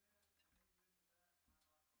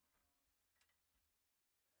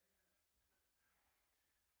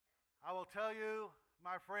I will tell you,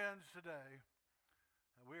 my friends, today,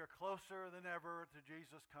 that we are closer than ever to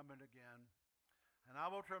Jesus coming again. And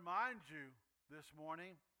I want to remind you this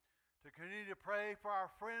morning to continue to pray for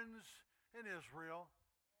our friends in Israel,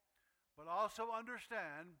 but also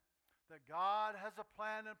understand that God has a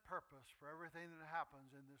plan and purpose for everything that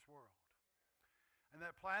happens in this world. And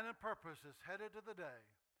that plan and purpose is headed to the day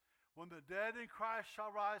when the dead in Christ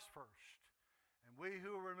shall rise first, and we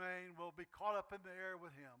who remain will be caught up in the air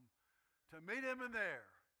with him to meet him in the air,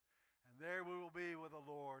 and there we will be with the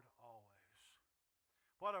Lord always.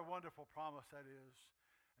 What a wonderful promise that is.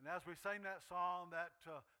 And as we sang that song,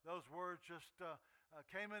 those words just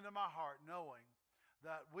came into my heart, knowing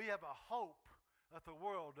that we have a hope that the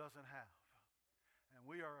world doesn't have. And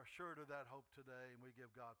we are assured of that hope today, and we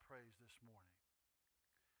give God praise this morning.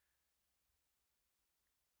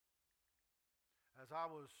 As I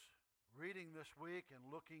was reading this week and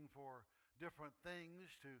looking for different things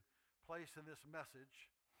to place in this message,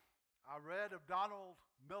 I read of Donald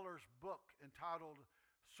Miller's book entitled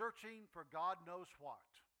Searching for God Knows What.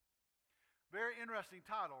 Very interesting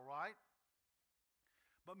title, right?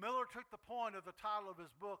 But Miller took the point of the title of his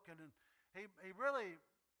book and he really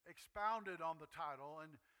expounded on the title,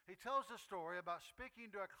 and he tells a story about speaking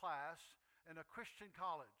to a class in a Christian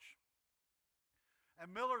college. And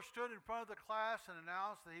Miller stood in front of the class and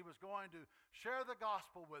announced that he was going to share the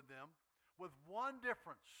gospel with them with one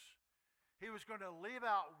difference. He was going to leave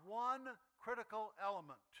out one critical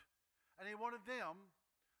element. And he wanted them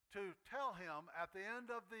to tell him at the end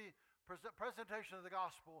of the presentation of the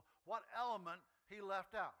gospel what element he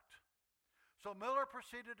left out. So Miller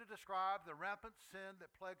proceeded to describe the rampant sin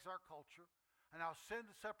that plagues our culture and how sin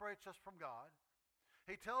separates us from God.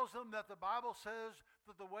 He tells them that the Bible says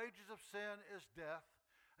that the wages of sin is death.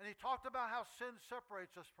 And he talked about how sin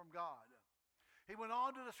separates us from God. He went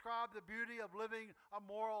on to describe the beauty of living a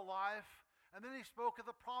moral life. And then he spoke of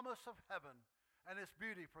the promise of heaven and its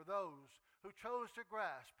beauty for those who chose to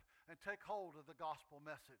grasp and take hold of the gospel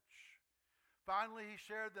message. Finally, he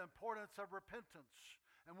shared the importance of repentance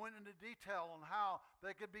and went into detail on how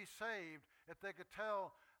they could be saved if they could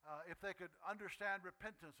understand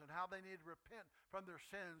repentance and how they need to repent from their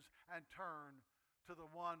sins and turn to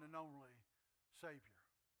the one and only Savior.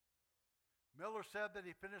 Miller said that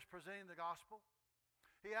he finished presenting the gospel.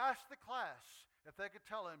 He asked the class if they could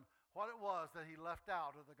tell him what it was that he left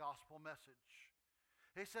out of the gospel message.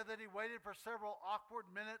 He said that he waited for several awkward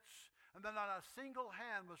minutes, and then not a single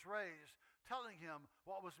hand was raised telling him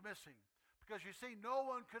what was missing. Because you see, no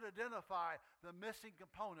one could identify the missing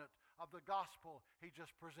component of the gospel he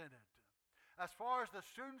just presented. As far as the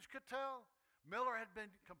students could tell, Miller had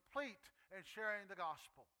been complete in sharing the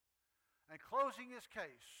gospel. And closing his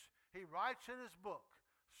case, he writes in his book,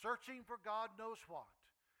 Searching for God Knows What.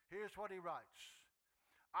 Here's what he writes.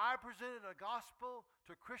 I presented a gospel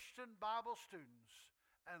to Christian Bible students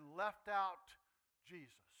and left out Jesus.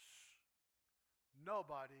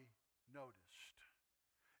 Nobody noticed.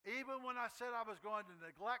 Even when I said I was going to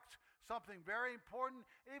neglect something very important,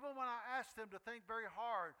 even when I asked them to think very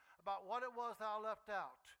hard about what it was that I left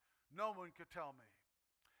out, no one could tell me.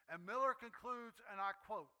 And Miller concludes, and I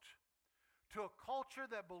quote, to a culture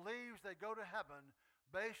that believes they go to heaven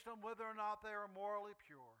based on whether or not they are morally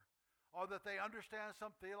pure, or that they understand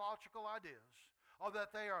some theological ideas, or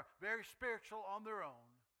that they are very spiritual on their own,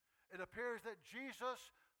 it appears that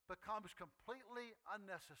Jesus becomes completely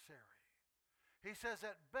unnecessary. He says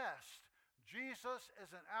at best, Jesus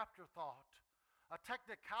is an afterthought, a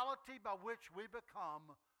technicality by which we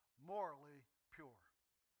become morally pure.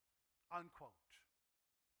 Unquote.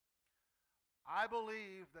 I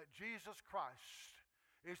believe that Jesus Christ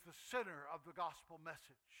is the center of the gospel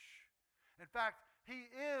message. In fact, he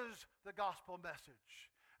is the gospel message.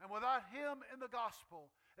 And without him in the gospel,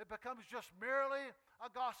 it becomes just merely a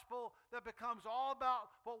gospel that becomes all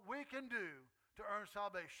about what we can do to earn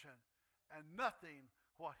salvation and nothing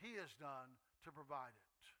what he has done to provide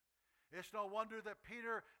it. It's no wonder that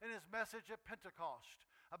Peter, in his message at Pentecost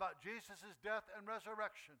about Jesus' death and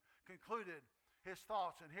resurrection, concluded his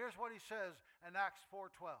thoughts. And here's what he says in Acts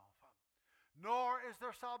 4:12. Nor is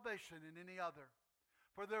there salvation in any other,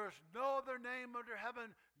 for there is no other name under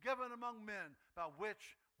heaven given among men by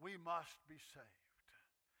which we must be saved.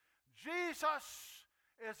 Jesus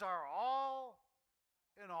is our all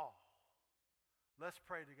in all. Let's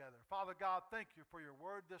pray together. Father God, thank you for your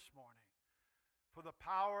word this morning, for the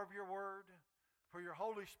power of your word, for your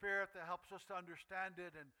Holy Spirit that helps us to understand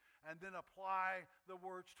it and then apply the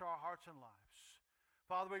words to our hearts and lives.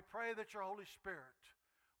 Father, we pray that your Holy Spirit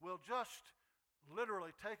will just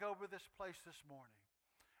literally take over this place this morning.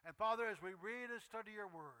 And Father, as we read and study your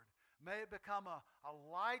word, May it become a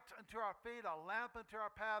light unto our feet, a lamp unto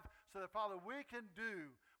our path, so that, Father, we can do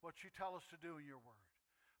what you tell us to do in your word.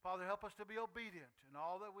 Father, help us to be obedient in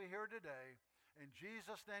all that we hear today. In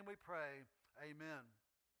Jesus' name we pray, amen.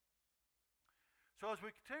 So as we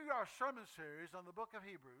continue our sermon series on the book of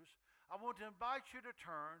Hebrews, I want to invite you to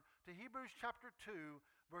turn to Hebrews chapter 2,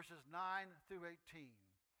 verses 9 through 18.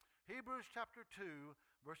 Hebrews chapter 2,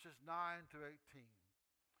 verses 9 through 18.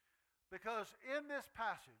 Because in this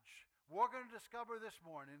passage, we're going to discover this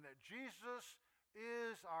morning that Jesus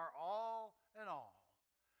is our all in all.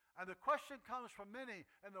 And the question comes from many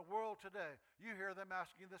in the world today. You hear them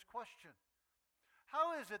asking this question.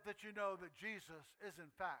 How is it that you know that Jesus is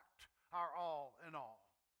in fact our all in all?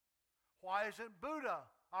 Why isn't Buddha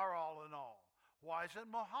our all in all? Why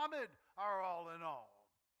isn't Muhammad our all in all?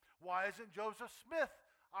 Why isn't Joseph Smith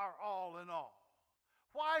our all in all?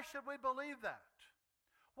 Why should we believe that?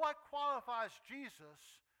 What qualifies Jesus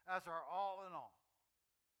as our all in all?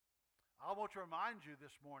 I want to remind you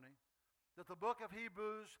this morning that the book of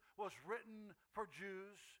Hebrews was written for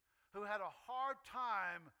Jews who had a hard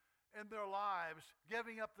time in their lives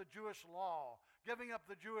giving up the Jewish law, giving up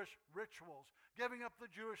the Jewish rituals, giving up the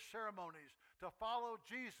Jewish ceremonies to follow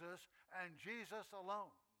Jesus and Jesus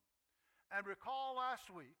alone. And recall last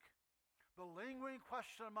week, the lingering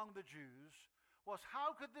question among the Jews was,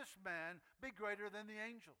 how could this man be greater than the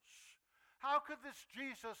angels? How could this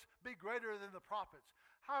Jesus be greater than the prophets?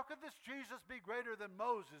 How could this Jesus be greater than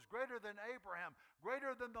Moses, greater than Abraham,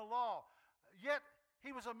 greater than the law? Yet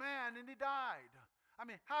he was a man and he died. I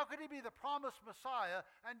mean, how could he be the promised Messiah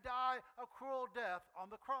and die a cruel death on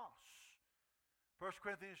the cross? 1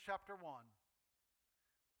 Corinthians chapter 1,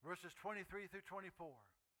 verses 23 through 24.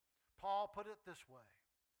 Paul put it this way.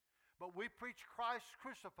 But we preach Christ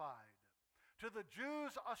crucified, to the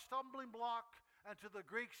Jews a stumbling block, and to the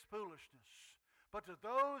Greeks foolishness. But to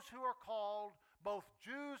those who are called, both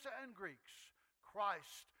Jews and Greeks,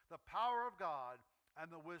 Christ, the power of God and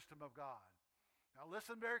the wisdom of God. Now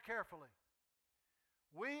listen very carefully.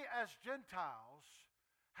 We as Gentiles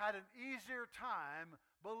had an easier time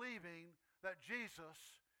believing that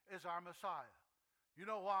Jesus is our Messiah. You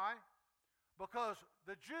know why? Because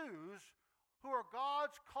the Jews, who are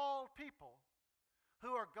God's called people,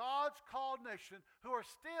 who are God's called nation, who are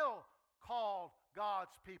still called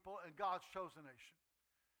God's people and God's chosen nation,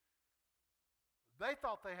 they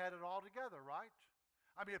thought they had it all together, right?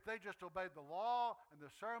 I mean, if they just obeyed the law and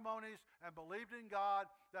the ceremonies and believed in God,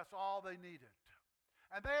 that's all they needed.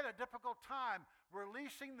 And they had a difficult time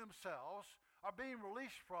releasing themselves or being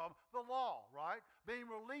released from the law, right? Being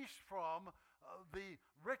released from the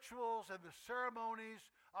rituals and the ceremonies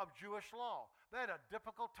of Jewish law. They had a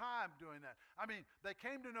difficult time doing that. I mean, they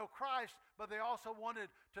came to know Christ, but they also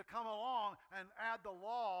wanted to come along and add the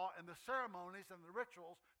law and the ceremonies and the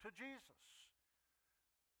rituals to Jesus.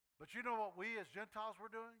 But you know what we as Gentiles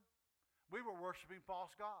were doing? We were worshiping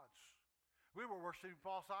false gods. We were worshiping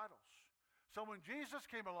false idols. So when Jesus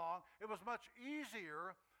came along, it was much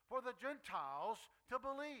easier for the Gentiles to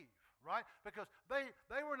believe, right? Because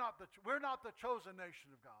we're not the chosen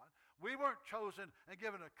nation of God. We weren't chosen and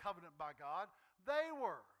given a covenant by God. They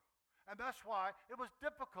were. And that's why it was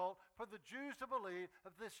difficult for the Jews to believe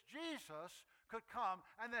that this Jesus could come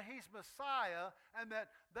and that he's Messiah and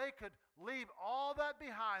that they could leave all that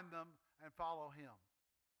behind them and follow him.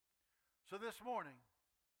 So this morning,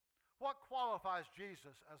 what qualifies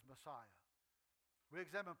Jesus as Messiah? We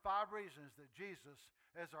examine 5 reasons that Jesus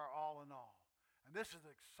is our all in all. And this is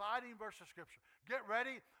an exciting verse of Scripture. Get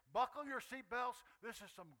ready, buckle your seatbelts. This is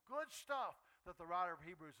some good stuff that the writer of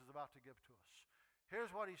Hebrews is about to give to us.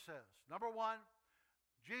 Here's what he says. Number 1,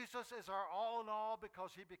 Jesus is our all in all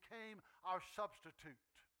because he became our substitute.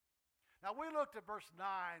 Now, we looked at verse 9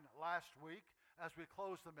 last week as we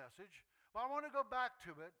closed the message, but I want to go back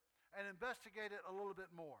to it and investigate it a little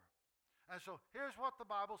bit more. And so here's what the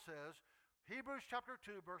Bible says, Hebrews chapter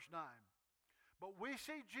 2, verse 9. But we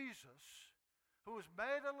see Jesus, who was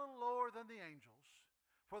made a little lower than the angels,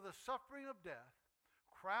 for the suffering of death,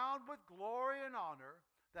 crowned with glory and honor,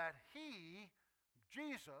 that he,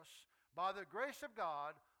 Jesus, by the grace of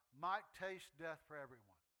God, might taste death for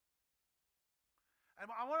everyone. And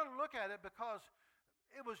I want to look at it because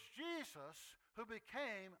it was Jesus who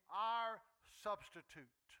became our substitute.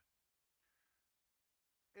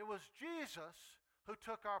 It was Jesus who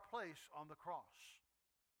took our place on the cross.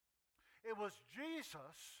 It was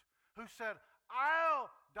Jesus who said, I'll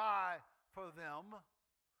die for them.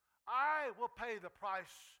 I will pay the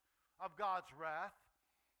price of God's wrath.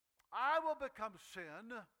 I will become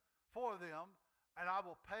sin for them, and I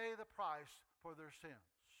will pay the price for their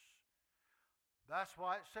sins. That's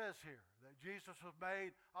why it says here that Jesus was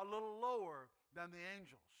made a little lower than the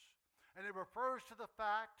angels. And it refers to the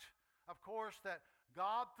fact, of course, that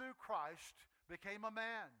God through Christ became a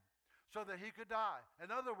man so that he could die.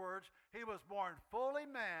 In other words, he was born fully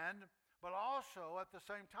man, but also at the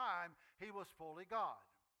same time, he was fully God.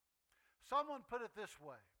 Someone put it this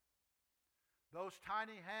way: those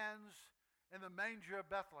tiny hands in the manger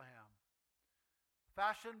of Bethlehem,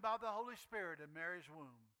 fashioned by the Holy Spirit in Mary's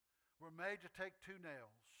womb, were made to take 2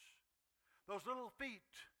 nails. Those little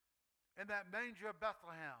feet in that manger of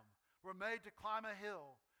Bethlehem were made to climb a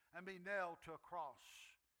hill and be nailed to a cross.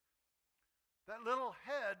 That little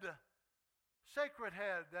head, sacred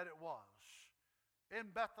head that it was, in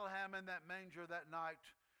Bethlehem in that manger that night,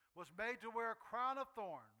 was made to wear a crown of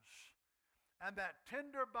thorns, and that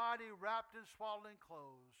tender body wrapped in swaddling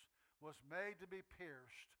clothes was made to be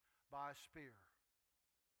pierced by a spear.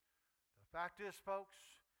 The fact is, folks,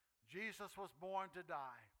 Jesus was born to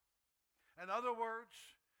die. In other words,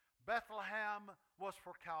 Bethlehem was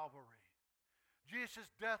for Calvary. Jesus'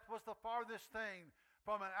 death was the farthest thing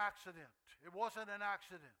from an accident. It wasn't an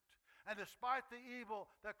accident. And despite the evil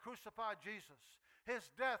that crucified Jesus, his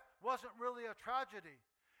death wasn't really a tragedy.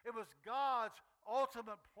 It was God's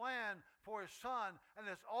ultimate plan for his Son and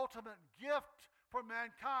his ultimate gift for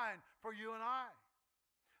mankind, for you and I.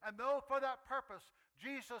 And though for that purpose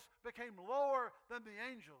Jesus became lower than the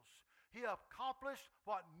angels, he accomplished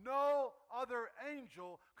what no other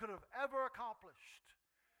angel could have ever accomplished.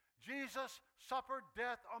 Jesus suffered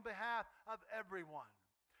death on behalf of everyone.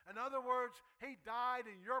 In other words, he died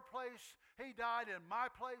in your place. He died in my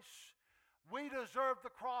place. We deserve the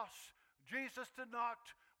cross. Jesus did not.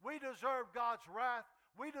 We deserve God's wrath.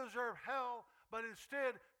 We deserve hell. But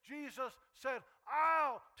instead, Jesus said,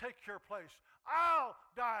 I'll take your place. I'll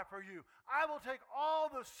die for you. I will take all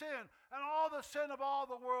the sin and all the sin of all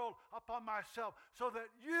the world upon myself so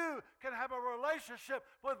that you can have a relationship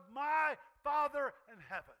with my Father in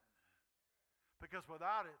heaven. Because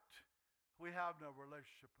without it, we have no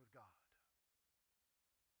relationship with God.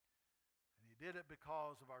 And he did it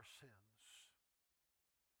because of our sins.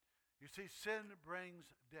 You see, sin brings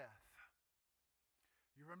death.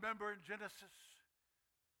 You remember in Genesis,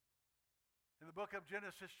 in the book of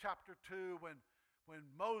Genesis chapter 2, when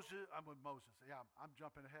Moses, I'm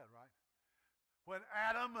jumping ahead, right? When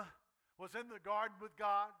Adam was in the garden with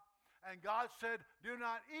God, and God said, do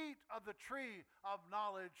not eat of the tree of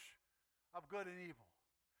knowledge of good and evil.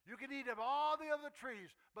 You can eat of all the other trees,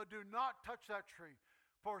 but do not touch that tree.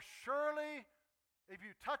 For surely, if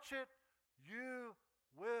you touch it, you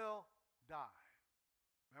will die.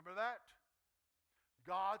 Remember that?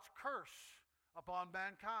 God's curse upon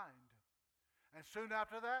mankind. And soon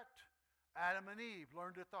after that, Adam and Eve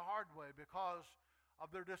learned it the hard way. Because of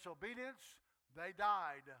their disobedience, they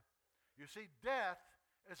died. You see, death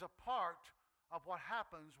is a part of what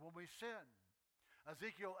happens when we sin.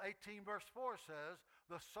 Ezekiel 18 verse 4 says,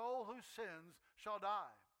 the soul who sins shall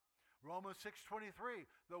die. Romans 6:23,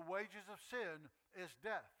 the wages of sin is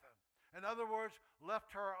death. In other words,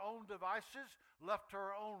 left to our own devices, left to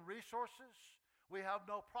our own resources, we have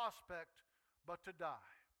no prospect but to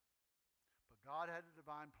die. But God had a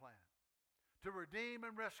divine plan to redeem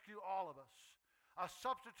and rescue all of us, a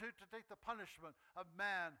substitute to take the punishment of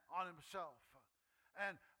man on himself.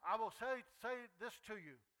 And I will say this to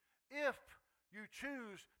you: if you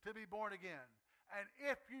choose to be born again, and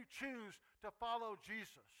if you choose to follow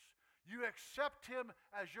Jesus, you accept him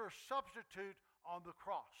as your substitute on the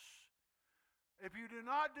cross. If you do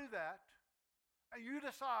not do that, and you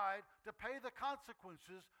decide to pay the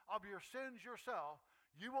consequences of your sins yourself,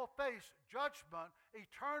 you will face judgment,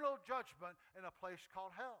 eternal judgment, in a place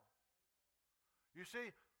called hell. You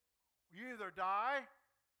see, you either die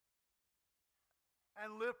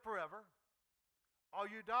and live forever, or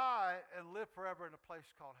you die and live forever in a place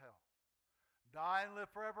called hell. Die and live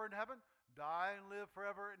forever in heaven, die and live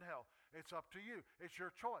forever in hell. It's up to you. It's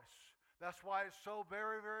your choice. That's why it's so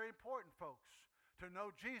very, very important, folks, to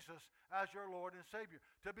know Jesus as your Lord and Savior,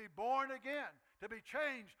 to be born again, to be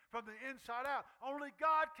changed from the inside out. Only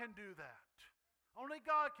God can do that. Only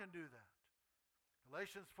God can do that.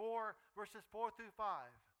 Galatians 4, verses 4 through 5.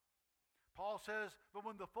 Paul says, but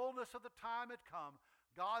when the fullness of the time had come,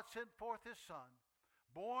 God sent forth his Son,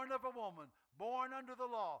 born of a woman, born under the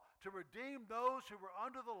law, to redeem those who were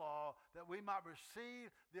under the law, that we might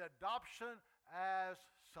receive the adoption as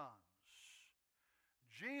sons.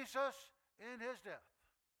 Jesus, in his death,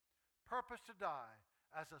 purposed to die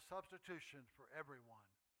as a substitution for everyone.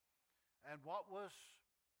 And what was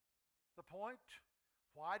the point?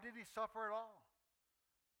 Why did he suffer at all?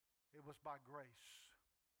 It was by grace.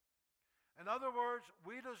 In other words,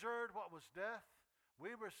 we deserved what was death.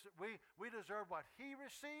 We deserved what he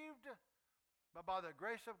received. But by the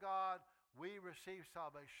grace of God, we received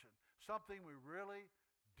salvation. Something we really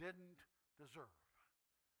didn't deserve.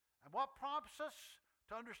 And what prompts us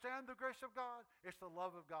to understand the grace of God? It's the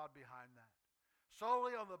love of God behind that.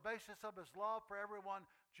 Solely on the basis of his love for everyone,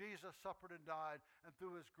 Jesus suffered and died, and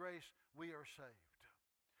through his grace, we are saved.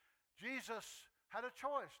 Jesus had a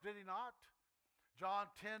choice, did he not? John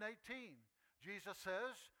 10:18. Jesus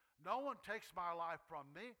says, "No one takes my life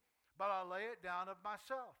from me, but I lay it down of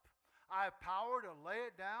myself. I have power to lay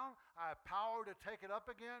it down. I have power to take it up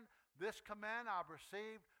again. This command I've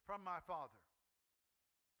received from my Father."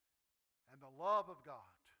 And the love of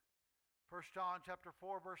God. 1 John chapter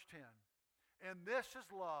 4, verse 10. And this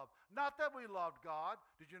is love. Not that we loved God.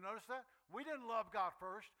 Did you notice that? We didn't love God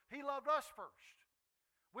first. He loved us first.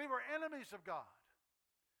 We were enemies of God.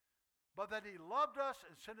 But that he loved us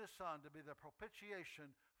and sent his Son to be the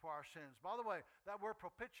propitiation for our sins. By the way, that word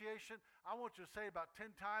propitiation, I want you to say about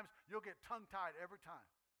 10 times. You'll get tongue-tied every time.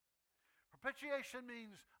 Propitiation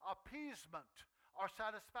means appeasement or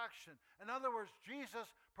satisfaction. In other words,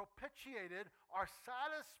 Jesus propitiated or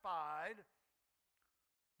satisfied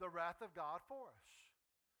the wrath of God for us.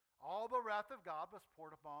 All the wrath of God was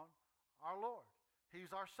poured upon our Lord.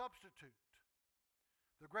 He's our substitute.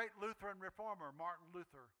 The great Lutheran reformer Martin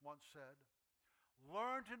Luther once said,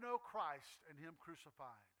 "Learn to know Christ and him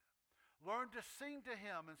crucified. Learn to sing to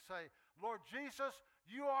him and say, 'Lord Jesus,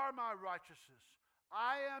 you are my righteousness.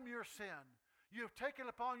 I am your sin. You have taken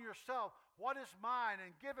upon yourself what is mine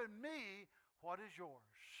and given me what is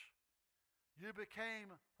yours. You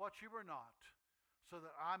became what you were not, so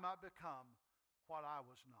that I might become what I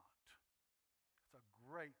was not.'" It's a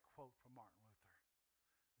great quote from Martin Luther.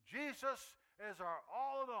 Jesus is our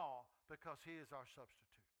all in all because he is our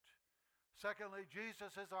substitute. Secondly,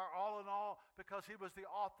 Jesus is our all in all because he was the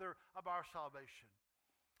author of our salvation.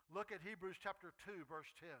 Look at Hebrews chapter 2,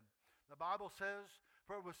 verse 10. The Bible says,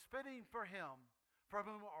 "For it was fitting for him, from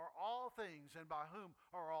whom are all things and by whom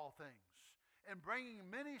are all things, in bringing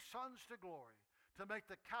many sons to glory, to make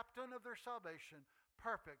the captain of their salvation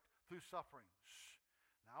perfect through sufferings."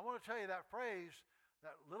 Now I want to tell you that phrase,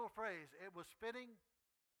 that little phrase, "it was fitting,"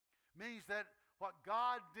 means that what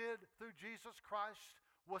God did through Jesus Christ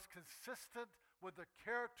was consistent with the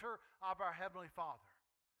character of our Heavenly Father.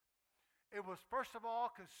 It was, first of all,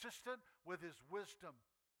 consistent with his wisdom.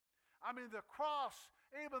 I mean, the cross,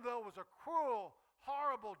 even though it was a cruel,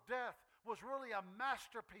 horrible death, was really a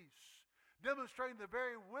masterpiece, demonstrating the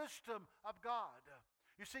very wisdom of God.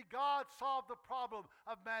 You see, God solved the problem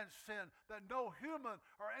of man's sin that no human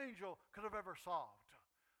or angel could have ever solved.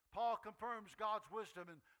 Paul confirms God's wisdom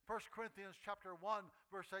in 1 Corinthians chapter 1,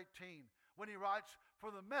 verse 18, when he writes,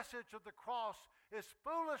 "For the message of the cross is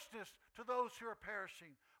foolishness to those who are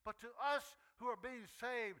perishing, but to us who are being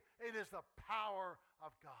saved, it is the power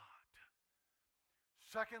of God."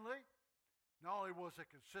 Secondly, not only was it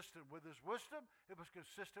consistent with his wisdom, it was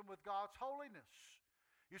consistent with God's holiness.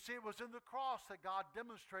 You see, it was in the cross that God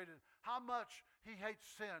demonstrated how much he hates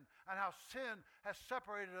sin and how sin has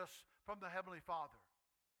separated us from the Heavenly Father.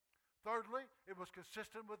 Thirdly, it was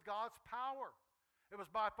consistent with God's power. It was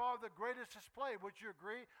by far the greatest display, would you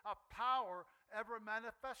agree, of power ever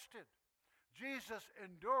manifested. Jesus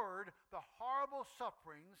endured the horrible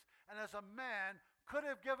sufferings, and as a man could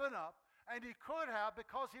have given up, and he could have,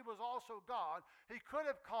 because he was also God, he could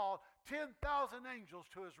have called 10,000 angels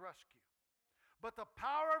to his rescue. But the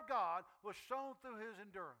power of God was shown through his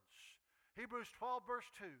endurance. Hebrews 12, verse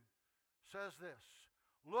 2 says this,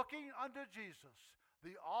 "Looking unto Jesus,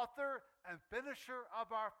 the author and finisher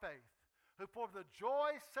of our faith, who for the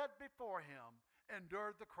joy set before him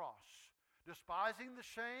endured the cross, despising the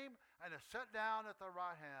shame, and is set down at the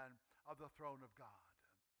right hand of the throne of God."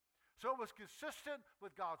 So it was consistent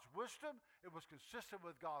with God's wisdom. It was consistent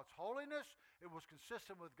with God's holiness. It was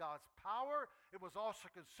consistent with God's power. It was also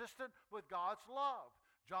consistent with God's love.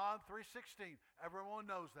 John 3:16. Everyone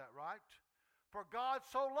knows that, right? "For God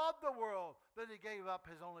so loved the world that he gave up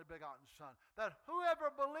his only begotten Son, that whoever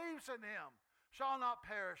believes in him shall not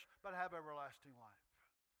perish but have everlasting life."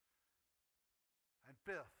 And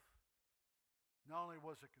fifth, not only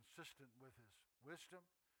was it consistent with his wisdom,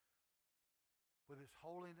 with his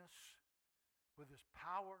holiness, with his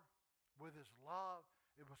power, with his love,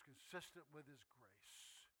 it was consistent with his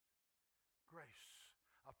grace. Grace.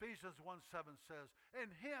 Ephesians 1:7 says,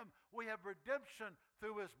 "In him we have redemption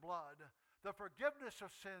through his blood, the forgiveness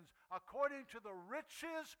of sins according to the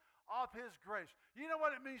riches of his grace." You know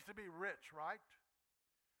what it means to be rich, right?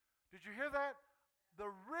 Did you hear that? The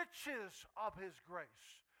riches of his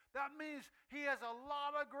grace. That means he has a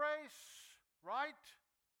lot of grace. right?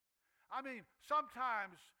 I mean,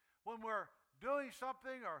 sometimes when we're doing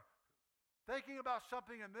something or thinking about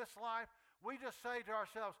something in this life, we just say to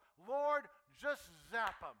ourselves, Lord, just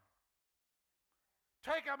zap them.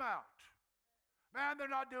 Take them out. Man,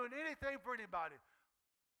 they're not doing anything for anybody.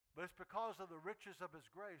 But it's because of the riches of His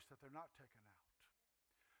grace that they're not taken out.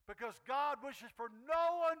 Because God wishes for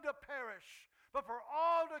no one to perish, but for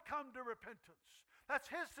all to come to repentance.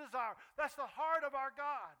 That's His desire. That's the heart of our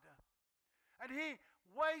God. And He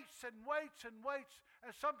waits and waits and waits.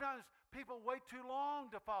 And sometimes people wait too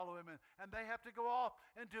long to follow Him, and they have to go off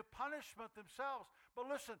into punishment themselves.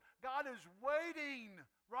 But listen, God is waiting,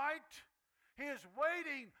 right? He is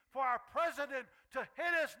waiting for our president to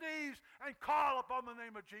hit his knees and call upon the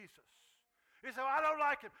name of Jesus. He said, well, I don't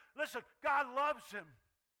like him. Listen, God loves him.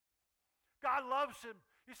 God loves him.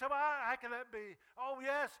 You say, well, how can that be? Oh,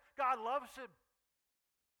 yes, God loves him.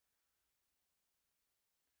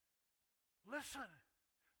 Listen,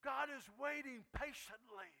 God is waiting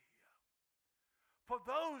patiently for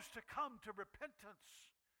those to come to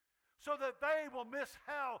repentance so that they will miss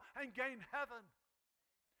hell and gain heaven.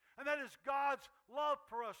 And that is God's love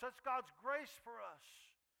for us. That's God's grace for us.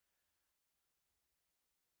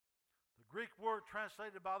 The Greek word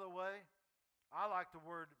translated, by the way, I like the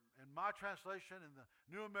word in my translation in the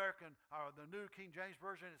New American, or the New King James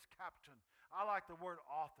Version, it's captain. I like the word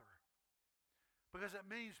author because it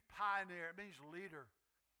means pioneer, it means leader.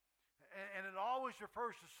 And it always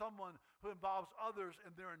refers to someone who involves others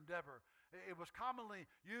in their endeavor. It was commonly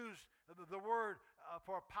used, the word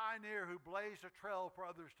for a pioneer who blazed a trail for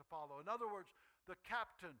others to follow. In other words, the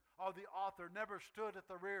captain or the author never stood at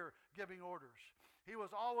the rear giving orders. He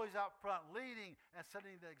was always out front leading and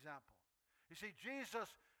setting the example. You see,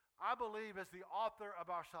 Jesus, I believe, is the author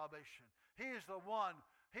of our salvation. He is the one.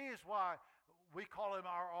 He is why we call him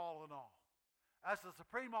our all in all. As the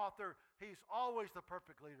supreme author, he's always the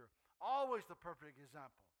perfect leader, always the perfect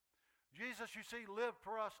example. Jesus, you see, lived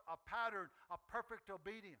for us a pattern of perfect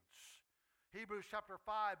obedience. Hebrews chapter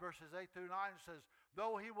 5, verses 8 through 9 says,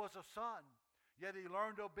 though he was a son, yet he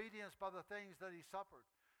learned obedience by the things that he suffered.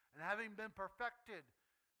 And having been perfected,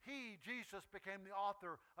 he, Jesus, became the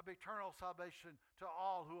author of eternal salvation to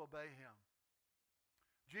all who obey him.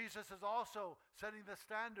 Jesus is also setting the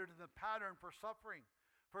standard and the pattern for suffering.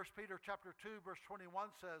 1 Peter chapter 2, verse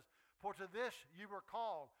 21 says, for to this you were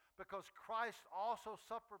called, because Christ also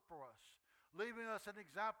suffered for us, leaving us an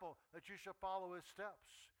example that you should follow his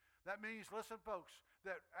steps. That means, listen, folks,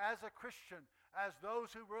 that as a Christian, as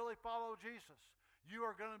those who really follow Jesus, you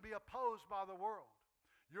are going to be opposed by the world.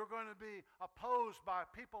 You're going to be opposed by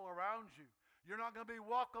people around you. You're not going to be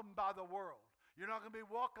welcomed by the world. You're not going to be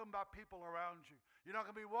welcomed by people around you. You're not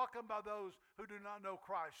going to be welcomed by those who do not know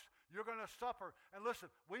Christ. You're going to suffer. And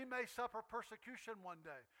listen, we may suffer persecution one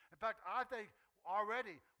day. In fact, I think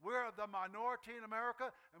already we're the minority in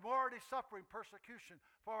America, and we're already suffering persecution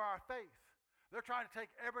for our faith. They're trying to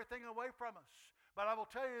take everything away from us. But I will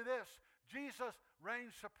tell you this, Jesus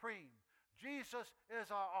reigns supreme. Jesus is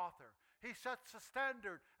our author. He sets the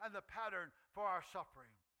standard and the pattern for our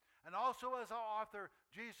suffering. And also as our author,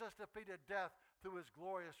 Jesus defeated death through his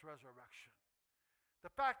glorious resurrection.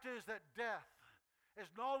 The fact is that death is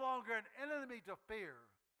no longer an enemy to fear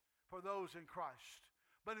for those in Christ,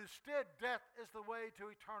 but instead death is the way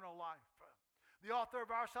to eternal life. The author of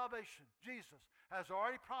our salvation, Jesus, has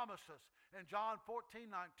already promised us in John 14:19,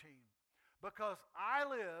 because I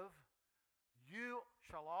live, you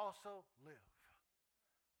shall also live.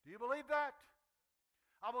 Do you believe that?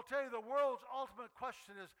 I will tell you the world's ultimate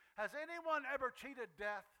question is, has anyone ever cheated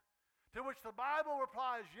death? To which the Bible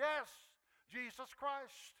replies, yes, Jesus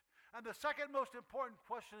Christ. And the second most important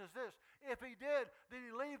question is this, if he did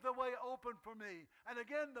he leave the way open for me? And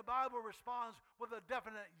again, the Bible responds with a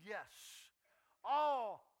definite yes.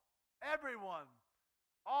 Everyone,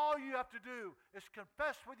 all you have to do is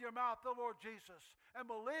confess with your mouth the Lord Jesus and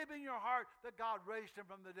believe in your heart that God raised him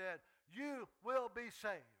from the dead. You will be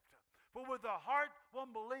saved. For with the heart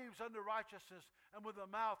one believes unto righteousness, and with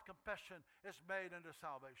the mouth confession is made unto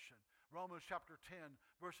salvation. Romans chapter 10,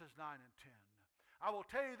 verses 9 and 10. I will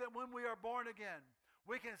tell you that when we are born again,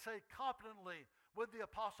 we can say confidently with the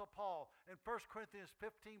Apostle Paul in 1 Corinthians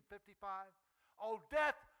 15:55, O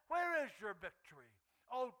death, where is your victory?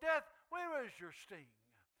 O death, where is your sting?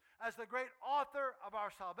 As the great author of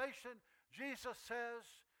our salvation, Jesus says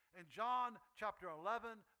in John chapter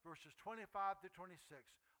 11, verses 25 to 26,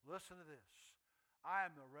 listen to this. I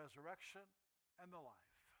am the resurrection and the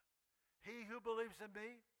life. He who believes in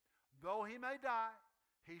me, though he may die,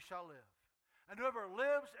 he shall live. And whoever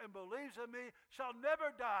lives and believes in me shall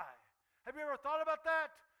never die. Have you ever thought about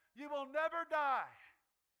that? You will never die.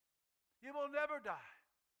 You will never die.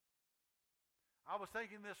 I was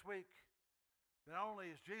thinking this week that not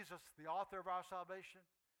only is Jesus the author of our salvation,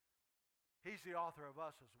 He's the author of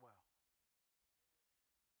us as well.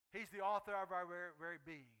 He's the author of our very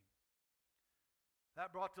being.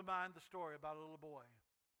 That brought to mind the story about a little boy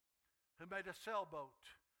who made a sailboat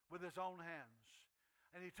with his own hands.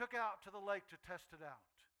 And he took out to the lake to test it out.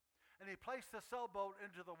 And he placed the sailboat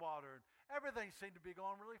into the water. And everything seemed to be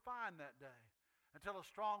going really fine that day until a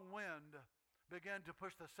strong wind began to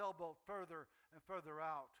push the sailboat further and further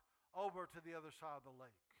out over to the other side of the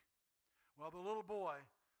lake. Well, the little boy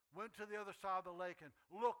went to the other side of the lake and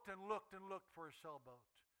looked and looked and looked for his sailboat.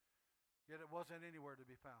 Yet it wasn't anywhere to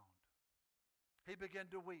be found. He began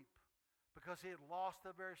to weep because he had lost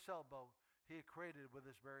the very sailboat he had created with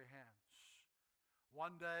his very hands.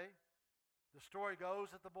 One day, the story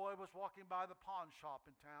goes that the boy was walking by the pawn shop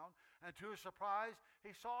in town, and to his surprise,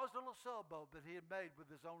 he saw his little sailboat that he had made with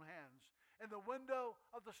his own hands in the window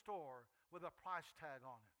of the store with a price tag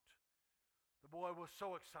on it. The boy was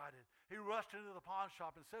so excited. He rushed into the pawn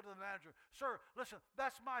shop and said to the manager, "Sir, listen,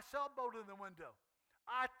 that's my sailboat in the window.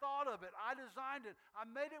 I thought of it. I designed it. I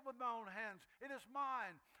made it with my own hands. It is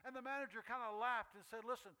mine." And the manager kind of laughed and said,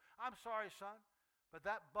 "Listen, I'm sorry, son, but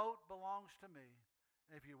that boat belongs to me.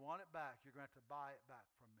 And if you want it back, you're going to have to buy it back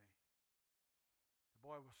from me." The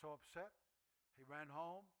boy was so upset. He ran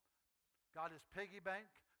home, got his piggy bank,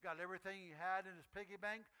 got everything he had in his piggy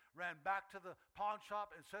bank, ran back to the pawn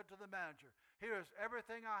shop and said to the manager, "Here is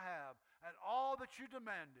everything I have and all that you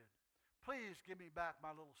demanded. Please give me back my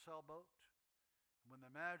little sailboat." When the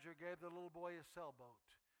manager gave the little boy his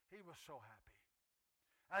sailboat, he was so happy.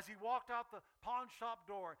 As he walked out the pawn shop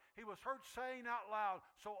door, he was heard saying out loud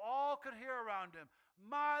so all could hear around him,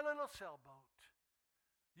 "My little sailboat,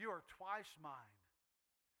 you are twice mine.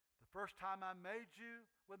 The first time I made you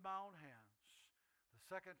with my own hands. The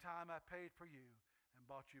second time I paid for you and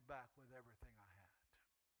bought you back with everything I had.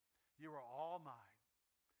 You are all mine.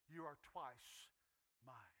 You are twice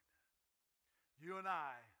mine." You and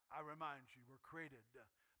I remind you, were created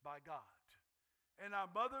by God. In our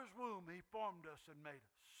mother's womb, He formed us and made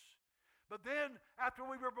us. But then, after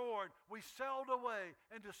we were born, we sailed away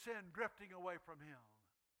into sin, drifting away from Him.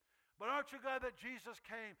 But aren't you glad that Jesus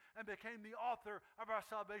came and became the author of our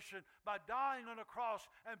salvation by dying on a cross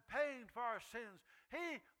and paying for our sins?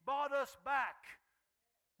 He bought us back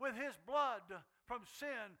with His blood from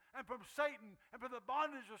sin and from Satan and from the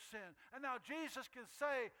bondage of sin. And now Jesus can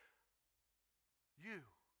say, you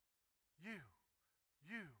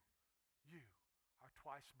are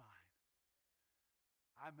twice mine.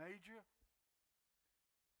 I made you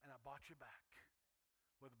and I bought you back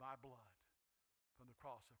with my blood from the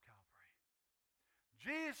cross of Calvary.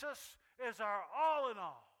 Jesus is our all in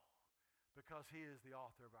all because He is the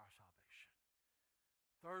author of our salvation.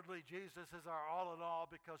 Thirdly, Jesus is our all in all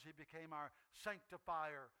because He became our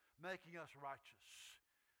sanctifier, making us righteous.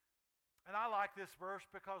 And I like this verse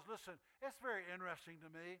because, listen, it's very interesting to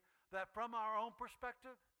me that from our own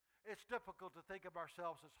perspective, it's difficult to think of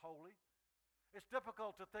ourselves as holy. It's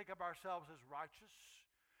difficult to think of ourselves as righteous.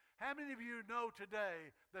 How many of you know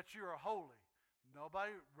today that you are holy?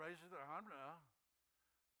 Nobody raises their hand.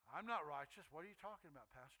 I'm not righteous. What are you talking about,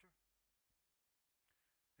 Pastor?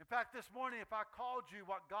 In fact, this morning, if I called you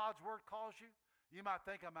what God's Word calls you, you might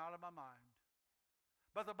think I'm out of my mind.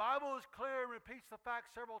 But the Bible is clear and repeats the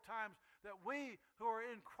fact several times that we who are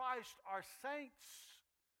in Christ are saints.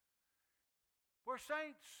 We're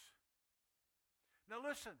saints. Now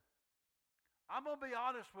listen, I'm going to be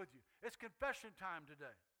honest with you. It's confession time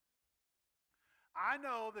today. I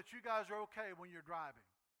know that you guys are okay when you're driving.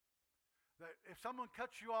 That if someone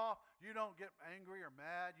cuts you off, you don't get angry or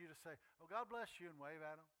mad. You just say, "Oh, God bless you," and wave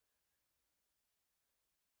at them.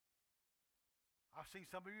 I've seen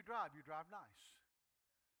some of you drive. You drive nice.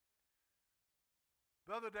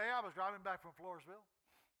 The other day, I was driving back from Floresville,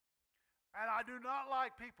 and I do not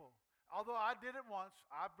like people, although I did it once,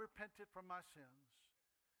 I've repented from my sins,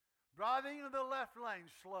 driving in the left lane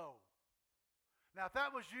slow. Now, if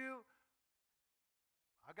that was you,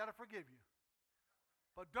 I've got to forgive you.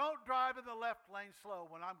 But don't drive in the left lane slow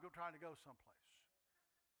when I'm trying to go someplace.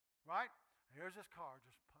 Right? Here's this car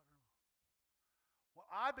just puttering. Well,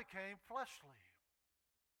 I became fleshly.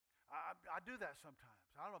 I do that sometimes.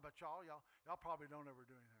 I don't know about y'all. Y'all probably don't ever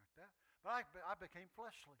do anything like that. But I became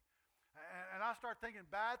fleshly. And I started thinking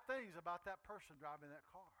bad things about that person driving that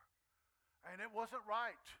car. And it wasn't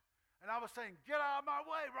right. And I was saying, "Get out of my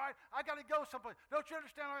way, right? I got to go someplace. Don't you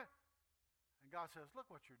understand?" And God says, "Look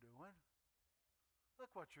what you're doing.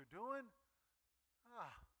 Look what you're doing."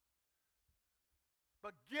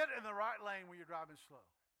 But get in the right lane when you're driving slow.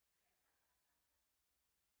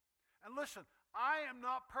 And listen, I am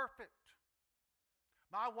not perfect.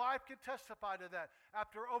 My wife can testify to that.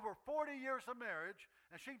 After over 40 years of marriage,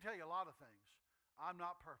 and she can tell you a lot of things, I'm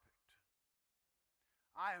not perfect.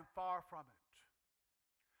 I am far from it.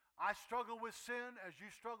 I struggle with sin as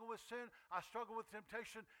you struggle with sin. I struggle with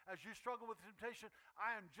temptation as you struggle with temptation.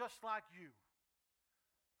 I am just like you.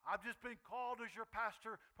 I've just been called as your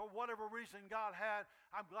pastor for whatever reason God had.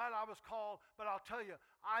 I'm glad I was called, but I'll tell you,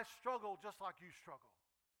 I struggle just like you struggle.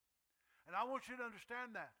 And I want you to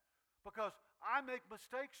understand that, because I make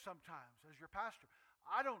mistakes sometimes as your pastor.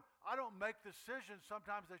 I don't make decisions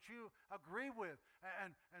sometimes that you agree with,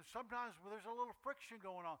 and sometimes there's a little friction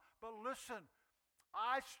going on. But listen,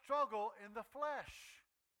 I struggle in the flesh.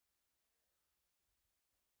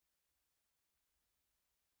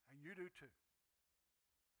 And you do too.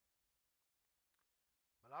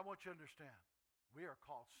 But I want you to understand, we are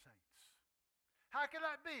called saints. How can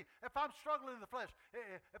that be? If I'm struggling in the flesh,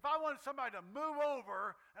 if I wanted somebody to move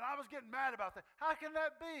over and I was getting mad about that, how can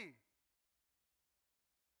that be?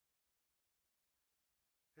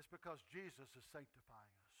 It's because Jesus is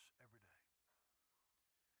sanctifying us every day.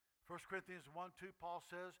 1 Corinthians 1:2, Paul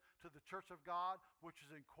says to the church of God, which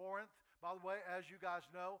is in Corinth. By the way, as you guys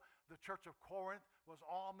know, the church of Corinth was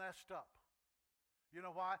all messed up. You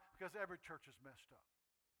know why? Because every church is messed up.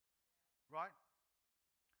 Right?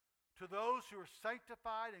 To those who are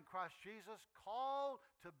sanctified in Christ Jesus, called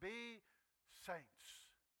to be saints.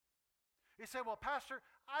 You say, well, Pastor,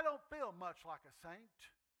 I don't feel much like a saint.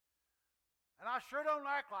 And I sure don't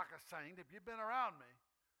act like a saint if you've been around me.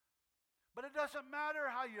 But it doesn't matter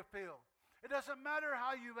how you feel. It doesn't matter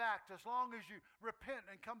how you act as long as you repent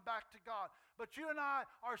and come back to God. But you and I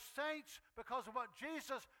are saints because of what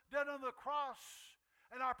Jesus did on the cross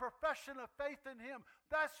and our profession of faith in Him.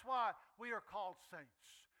 That's why we are called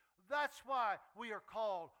saints. That's why we are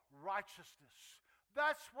called righteousness.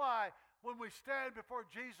 That's why when we stand before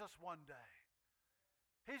Jesus one day,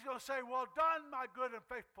 He's going to say, well done, my good and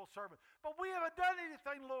faithful servant. But we haven't done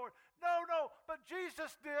anything, Lord. No, but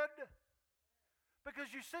Jesus did.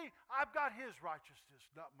 Because you see, I've got His righteousness,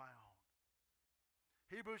 not my own.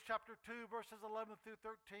 Hebrews chapter 2, verses 11 through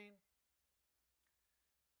 13.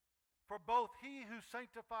 For both He who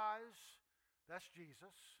sanctifies, that's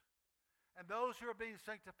Jesus, and those who are being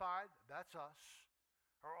sanctified, that's us,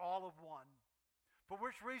 are all of one. For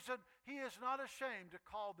which reason He is not ashamed to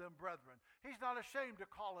call them brethren. He's not ashamed to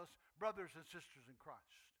call us brothers and sisters in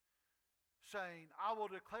Christ, saying, I will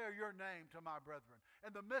declare your name to my brethren.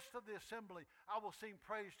 In the midst of the assembly, I will sing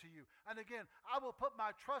praise to you. And again, I will put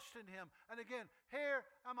my trust in Him. And again, here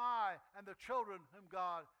am I and the children whom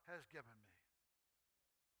God has given me.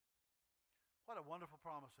 What a wonderful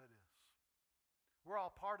promise that is. We're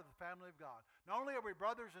all part of the family of God. Not only are we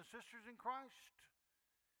brothers and sisters in Christ,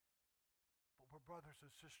 but we're brothers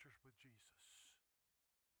and sisters with Jesus.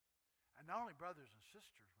 And not only brothers and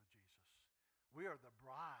sisters with Jesus, we are the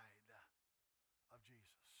bride of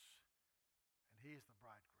Jesus. And He's the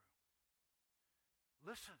bridegroom.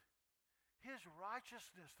 Listen, His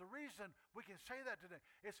righteousness, the reason we can say that today,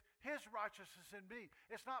 it's His righteousness in me.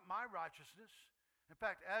 It's not my righteousness. In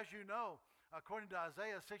fact, as you know, according to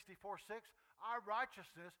Isaiah 64:6, our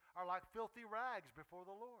righteousness are like filthy rags before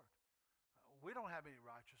the Lord. We don't have any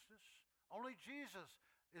righteousness. Only Jesus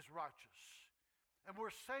is righteous. And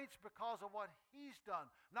we're saints because of what He's done,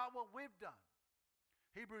 not what we've done.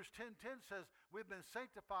 Hebrews 10:10 says we've been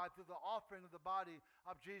sanctified through the offering of the body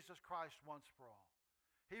of Jesus Christ once for all.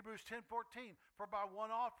 Hebrews 10:14, for by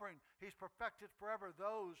one offering He's perfected forever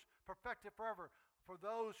for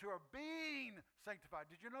those who are being sanctified.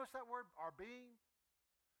 Did you notice that word, are being?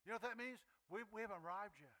 You know what that means? We haven't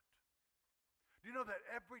arrived yet. Do you know that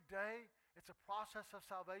every day it's a process of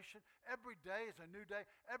salvation? Every day is a new day.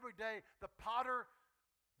 Every day the potter,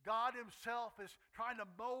 God Himself, is trying to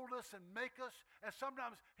mold us and make us. And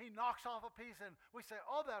sometimes He knocks off a piece and we say,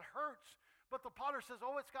 oh, that hurts. But the potter says,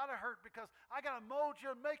 oh, it's got to hurt because I got to mold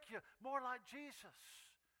you and make you more like Jesus.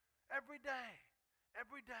 Every day.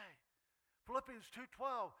 Every day. Philippians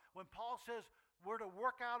 2:12, when Paul says we're to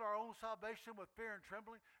work out our own salvation with fear and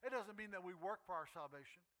trembling, it doesn't mean that we work for our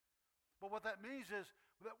salvation. But what that means is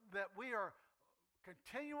that we are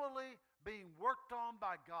continually being worked on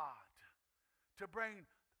by God to bring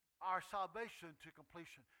our salvation to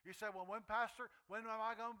completion. You say, well, when, Pastor, when am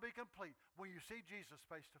I going to be complete? When you see Jesus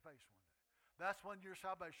face to face one day. That's when your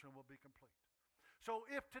salvation will be complete. So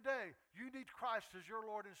if today you need Christ as your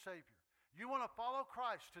Lord and Savior, you want to follow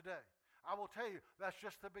Christ today, I will tell you that's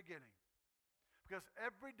just the beginning. Because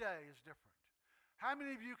every day is different. How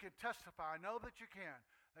many of you can testify? I know that you can.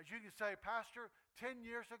 That you can say, Pastor, 10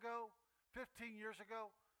 years ago, 15 years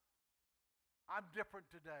ago, I'm different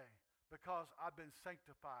today. because I've been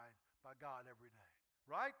sanctified by God every day.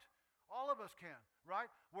 Right? All of us can,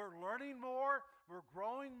 right? We're learning more, we're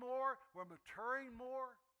growing more, we're maturing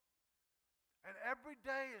more. And every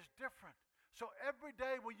day is different. So every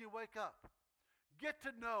day when you wake up, get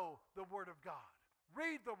to know the Word of God.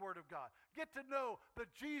 Read the Word of God. Get to know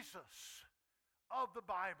the Jesus of the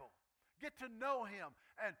Bible. Get to know Him.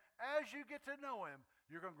 And as you get to know Him,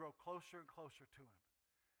 you're going to grow closer and closer to Him.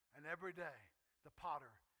 And every day, the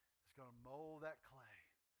potter is going to mold that clay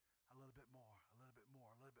a little bit more, a little bit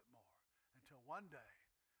more, a little bit more. Until one day,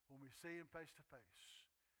 when we see Him face to face,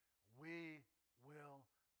 we will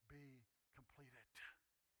be completed.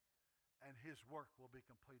 And His work will be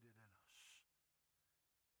completed in us.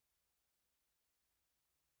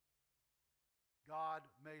 God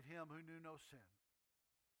made Him who knew no sin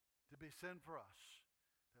to be sin for us,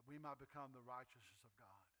 that we might become the righteousness of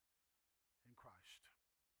God in Christ.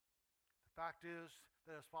 The fact is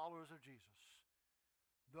that as followers of Jesus,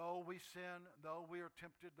 though we sin, though we are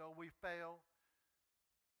tempted, though we fail,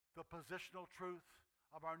 the positional truth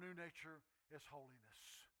of our new nature is holiness.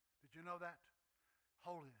 Did you know that?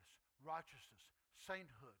 Holiness, righteousness,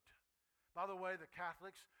 sainthood. By the way, the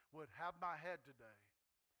Catholics would have my head today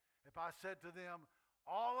if I said to them,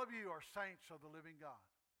 all of you are saints of the living God.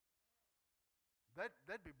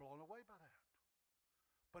 They'd be blown away by that.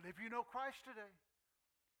 But if you know Christ today,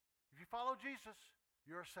 if you follow Jesus,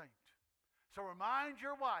 you're a saint. So remind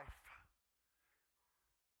your wife,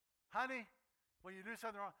 honey, when you do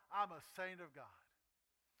something wrong, I'm a saint of God.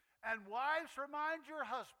 And wives, remind your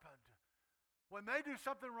husband, when they do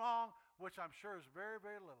something wrong, which I'm sure is very,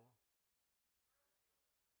 very little.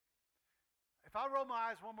 If I roll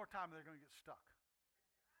my eyes one more time, they're going to get stuck.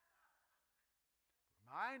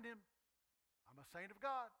 Remind him, I'm a saint of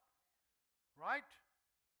God. Right?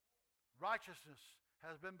 Righteousness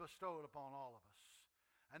has been bestowed upon all of us.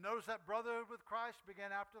 And notice that brotherhood with Christ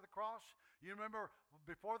began after the cross. You remember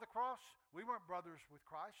before the cross, we weren't brothers with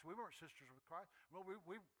Christ. We weren't sisters with Christ. Well,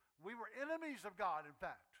 we were enemies of God, in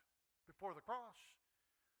fact, before the cross.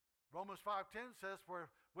 Romans 5:10 says, for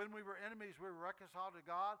when we were enemies, we were reconciled to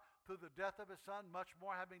God through the death of His Son. Much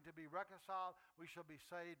more having to be reconciled, we shall be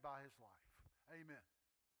saved by His life. Amen.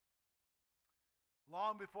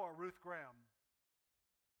 Long before Ruth Graham,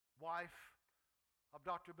 wife of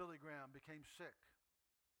Dr. Billy Graham, became sick,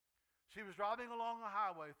 she was driving along a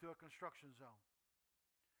highway through a construction zone,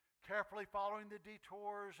 carefully following the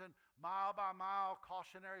detours and mile-by-mile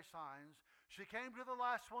cautionary signs. She came to the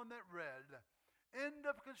last one that read, end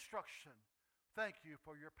of construction. Thank you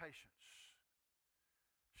for your patience.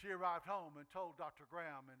 She arrived home and told Dr.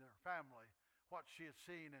 Graham and her family what she had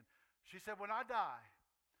seen. And she said, when I die,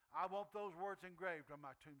 I want those words engraved on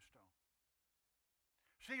my tombstone.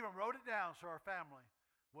 She even wrote it down so her family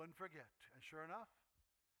wouldn't forget. And sure enough,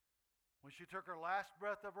 when she took her last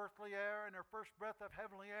breath of earthly air and her first breath of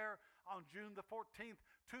heavenly air on June the 14th,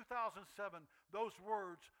 2007, those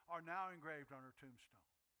words are now engraved on her tombstone.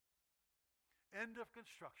 End of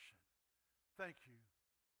construction. Thank you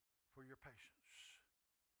for your patience.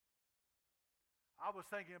 I was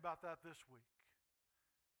thinking about that this week.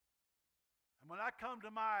 And when I come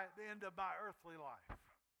to the end of my earthly life,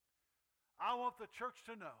 I want the church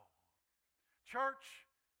to know, church,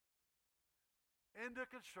 end of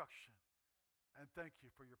construction. And thank you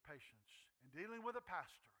for your patience in dealing with a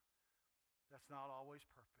pastor that's not always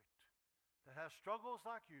perfect, that has struggles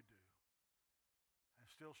like you do, and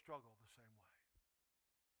still struggle the same way.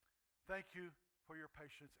 Thank you for your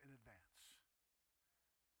patience in advance.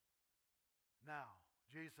 Now,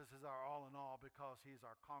 Jesus is our all in all because He's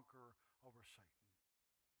our conqueror over Satan.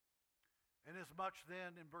 Inasmuch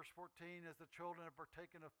then, in verse 14, as the children have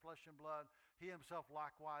partaken of flesh and blood, He Himself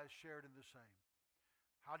likewise shared in the same.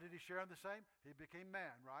 How did He share in the same? He became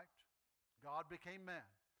man, right? God became man.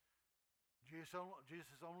 Jesus'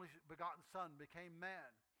 only begotten Son became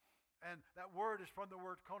man. And that word is from the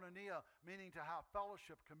word koinonia, meaning to have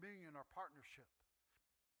fellowship, communion, or partnership.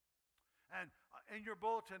 And in your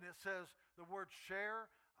bulletin it says the word share.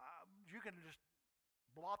 You can just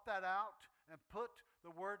blot that out and put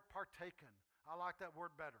the word partaken. I like that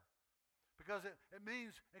word better. Because it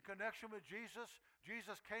means in connection with Jesus,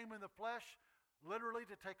 Jesus came in the flesh literally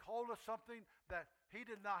to take hold of something that He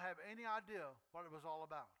did not have any idea what it was all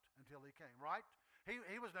about until He came, right?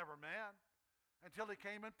 He was never man until He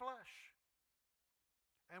came in flesh.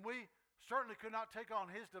 And we certainly could not take on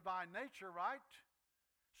His divine nature, right?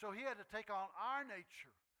 So He had to take on our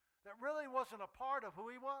nature that really wasn't a part of who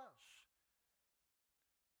He was.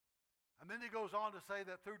 And then He goes on to say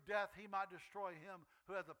that through death He might destroy him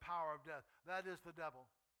who has the power of death. That is the devil.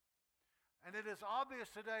 And it is obvious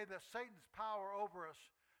today that Satan's power over us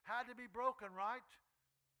had to be broken, right?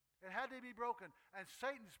 It had to be broken. And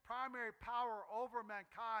Satan's primary power over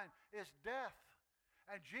mankind is death.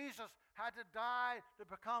 And Jesus had to die to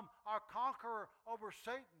become our conqueror over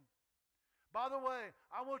Satan. By the way,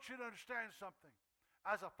 I want you to understand something.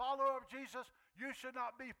 As a follower of Jesus, you should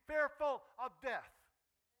not be fearful of death.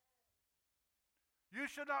 You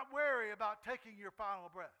should not worry about taking your final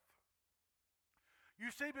breath. You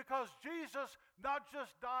see, because Jesus not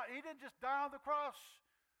just died, he didn't just die on the cross,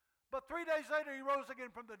 but 3 days later he rose again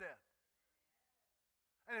from the dead.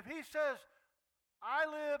 And if he says, I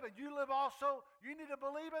live and you live also, you need to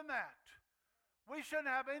believe in that. We shouldn't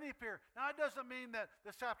have any fear. Now, it doesn't mean that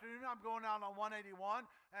this afternoon I'm going out on 181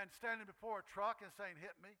 and standing before a truck and saying,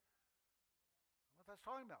 hit me. What that's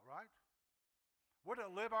talking about, right? We're to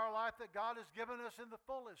live our life that God has given us in the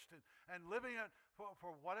fullest and living it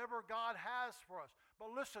for whatever God has for us.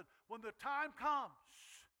 But listen, when the time comes,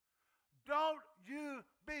 don't you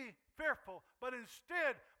be fearful, but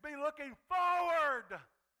instead be looking forward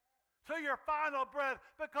to your final breath.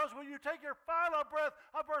 Because when you take your final breath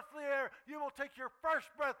of earthly air, you will take your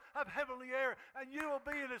first breath of heavenly air, and you will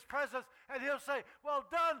be in his presence, and he'll say, well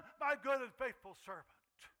done, my good and faithful servant.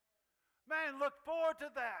 Man, look forward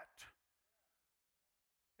to that.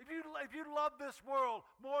 If you love this world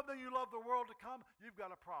more than you love the world to come, you've got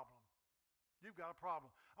a problem. You've got a problem.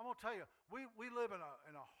 I'm going to tell you, we live in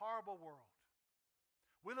a horrible world.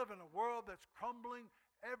 We live in a world that's crumbling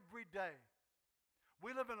every day.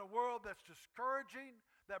 We live in a world that's discouraging,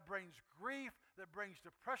 that brings grief, that brings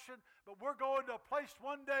depression. But we're going to a place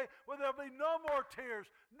one day where there'll be no more tears,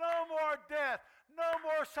 no more death, no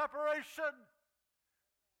more separation.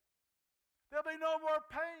 There'll be no more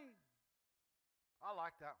pain. I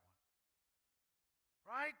like that one.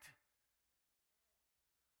 Right?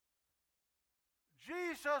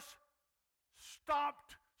 Jesus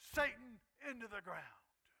stomped Satan into the ground.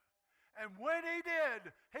 And when he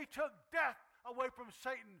did, he took death away from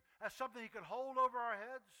Satan as something he could hold over our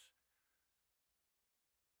heads.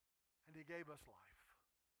 And he gave us life.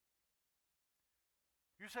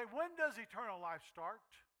 You say, when does eternal life start?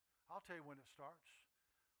 I'll tell you when it starts.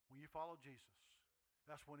 When you follow Jesus.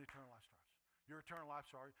 That's when eternal life starts. Your eternal life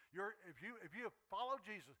started. If you follow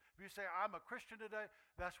Jesus, if you say, I'm a Christian today,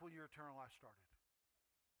 that's when your eternal life started.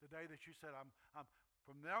 The day that you said, I'm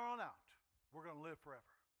from there on out, we're going to live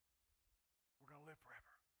forever. We're going to live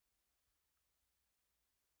forever.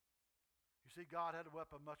 You see, God had a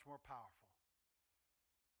weapon much more powerful.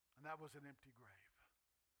 And that was an empty grave.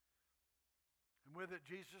 And with it,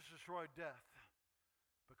 Jesus destroyed death.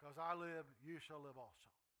 Because I live, you shall live also.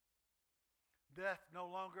 Death no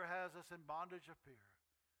longer has us in bondage of fear.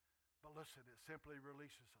 But listen, it simply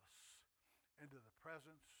releases us into the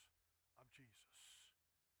presence of Jesus.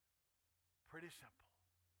 Pretty simple.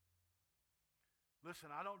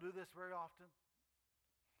 Listen, I don't do this very often,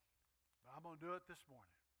 but I'm going to do it this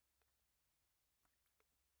morning.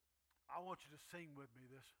 I want you to sing with me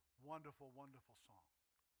this wonderful, wonderful song.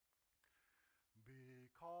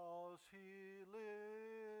 Because he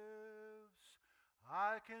lives,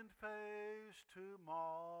 I can face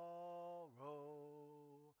tomorrow.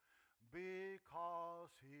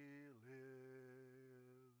 Because he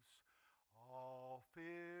lives, all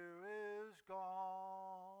fear is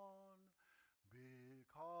gone.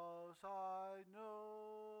 Because I know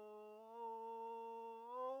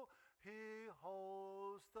he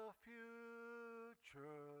holds the future,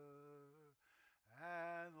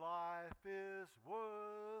 and life is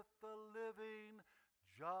worth the living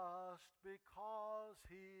just because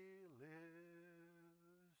he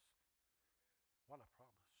lives. What a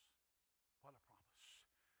promise. What a promise.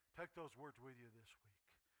 Take those words with you this week.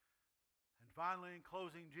 And finally, in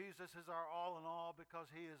closing, Jesus is our all in all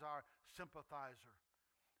because he is our sympathizer.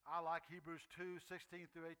 I like Hebrews 2:16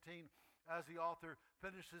 through 18 as the author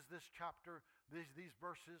finishes this chapter, these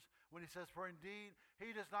verses, when he says, for indeed,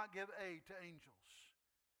 he does not give aid to angels,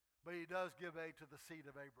 but he does give aid to the seed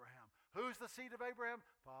of Abraham. Who's the seed of Abraham?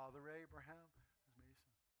 Father Abraham.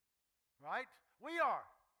 Right? We are.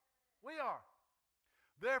 We are.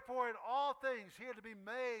 Therefore, in all things, he had to be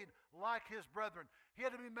made like his brethren. He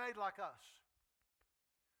had to be made like us.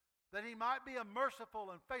 That he might be a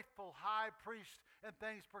merciful and faithful high priest in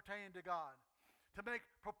things pertaining to God. To make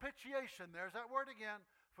propitiation, there's that word again,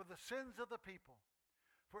 for the sins of the people.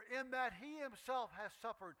 For in that he himself has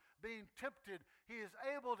suffered, being tempted, he is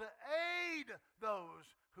able to aid those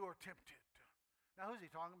who are tempted. Now, who's he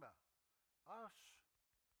talking about? Us.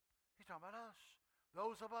 He's talking about us.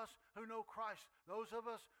 Those of us who know Christ. Those of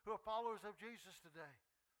us who are followers of Jesus today.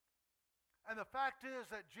 And the fact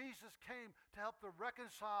is that Jesus came to help the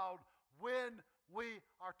reconciled when we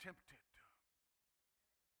are tempted.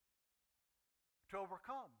 to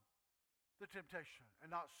overcome the temptation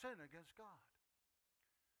and not sin against God.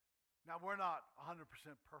 Now, we're not 100%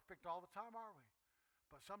 perfect all the time, are we?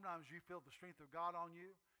 But sometimes you feel the strength of God on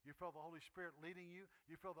you. You feel the Holy Spirit leading you.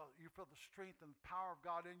 You feel the strength and the power of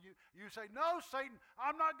God in you. You say, no, Satan,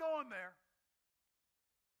 I'm not going there.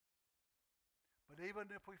 But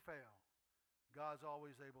even if we fail, God's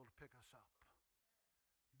always able to pick us up,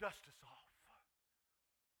 dust us off.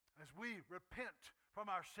 As we repent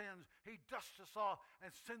from our sins, He dusts us off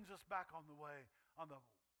and sends us back on the way, on the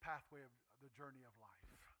pathway of the journey of life.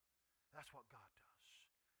 That's what God does.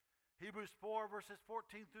 Hebrews 4, verses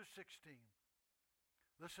 14 through 16.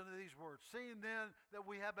 Listen to these words. Seeing then that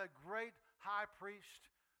we have a great high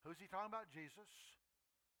priest, who's he talking about? Jesus,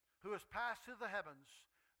 who has passed through the heavens,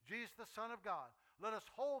 Jesus the Son of God, let us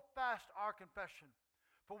hold fast our confession.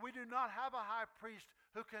 For we do not have a high priest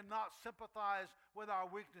who cannot sympathize with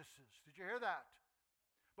our weaknesses. Did you hear that?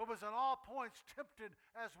 But was in all points tempted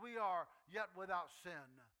as we are, yet without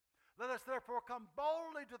sin. Let us therefore come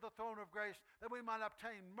boldly to the throne of grace, that we might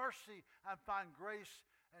obtain mercy and find grace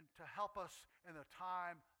and to help us in the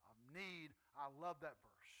time of need. I love that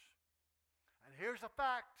verse. And here's a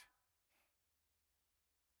fact.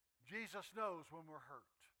 Jesus knows when we're hurt.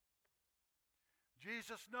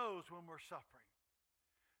 Jesus knows when we're suffering.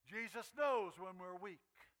 Jesus knows when we're weak.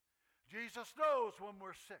 Jesus knows when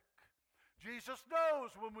we're sick. Jesus knows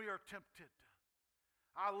when we are tempted.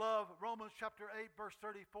 I love Romans chapter 8, verse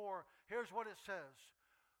 34. Here's what it says.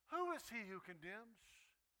 Who is he who condemns?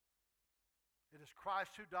 It is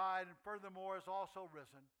Christ who died and furthermore is also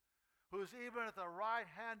risen, who is even at the right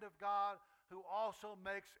hand of God, who also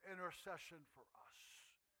makes intercession for us.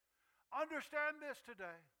 Understand this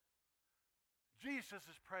today. Jesus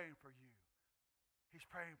is praying for you. He's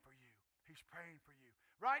praying for you. He's praying for you.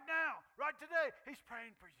 Right now, right today, He's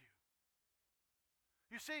praying for you.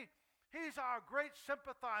 You see, He's our great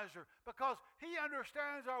sympathizer because He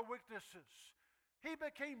understands our weaknesses. He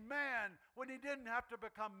became man when He didn't have to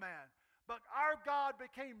become man. But our God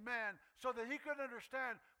became man so that He could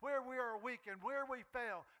understand where we are weak and where we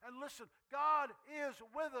fail. And listen, God is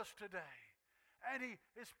with us today. And He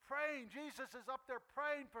is praying. Jesus is up there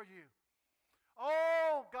praying for you.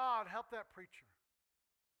 Oh, God, help that preacher.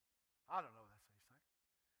 I don't know what that's what he's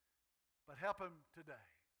saying. But help him today.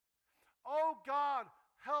 Oh, God,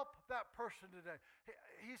 help that person today.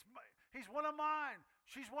 He's one of mine.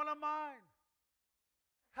 She's one of mine.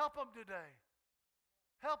 Help him today.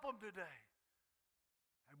 Help him today.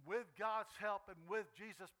 And with God's help and with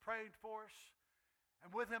Jesus praying for us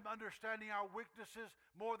and with Him understanding our weaknesses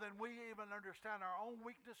more than we even understand our own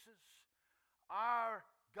weaknesses, our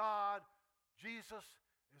God, Jesus,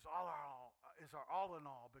 is our all in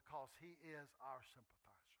all because He is our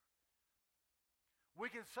sympathizer. We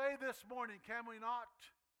can say this morning, can we not?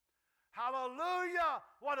 Hallelujah,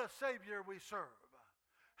 what a Savior we serve.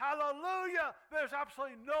 Hallelujah, there's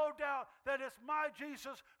absolutely no doubt that it's my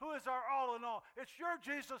Jesus who is our all in all. It's your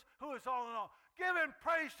Jesus who is all in all. Give Him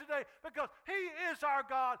praise today because He is our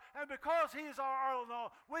God, and because He is our all in all,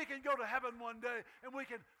 we can go to heaven one day and we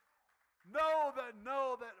can know that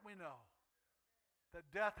we know that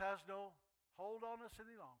death has no hold on us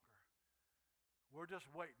any longer. We're just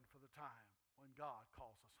waiting for the time when God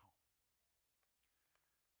calls us home.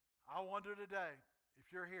 I wonder today, if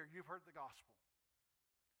you're here, you've heard the gospel.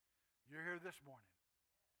 You're here this morning.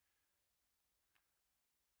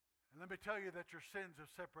 And let me tell you that your sins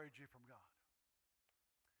have separated you from God.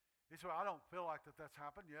 You say, well, I don't feel like that's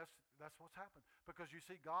happened. Yes, that's what's happened. Because you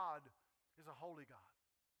see, God is a holy God.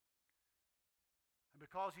 And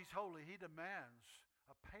because He's holy, He demands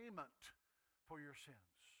a payment for your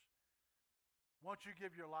sins. Won't you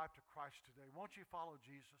give your life to Christ today? Won't you follow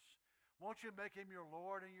Jesus? Won't you make Him your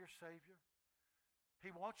Lord and your Savior?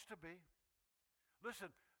 He wants to be.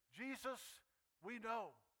 Listen, Jesus, we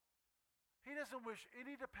know, He doesn't wish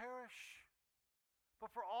any to perish,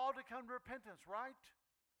 but for all to come to repentance, right?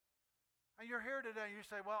 And you're here today and you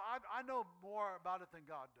say, well, I know more about it than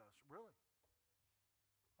God does. Really?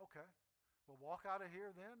 Okay. Well, walk out of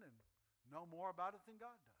here then and know more about it than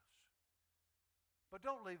God does. But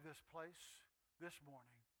don't leave this place this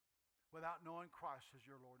morning without knowing Christ as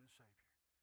your Lord and Savior.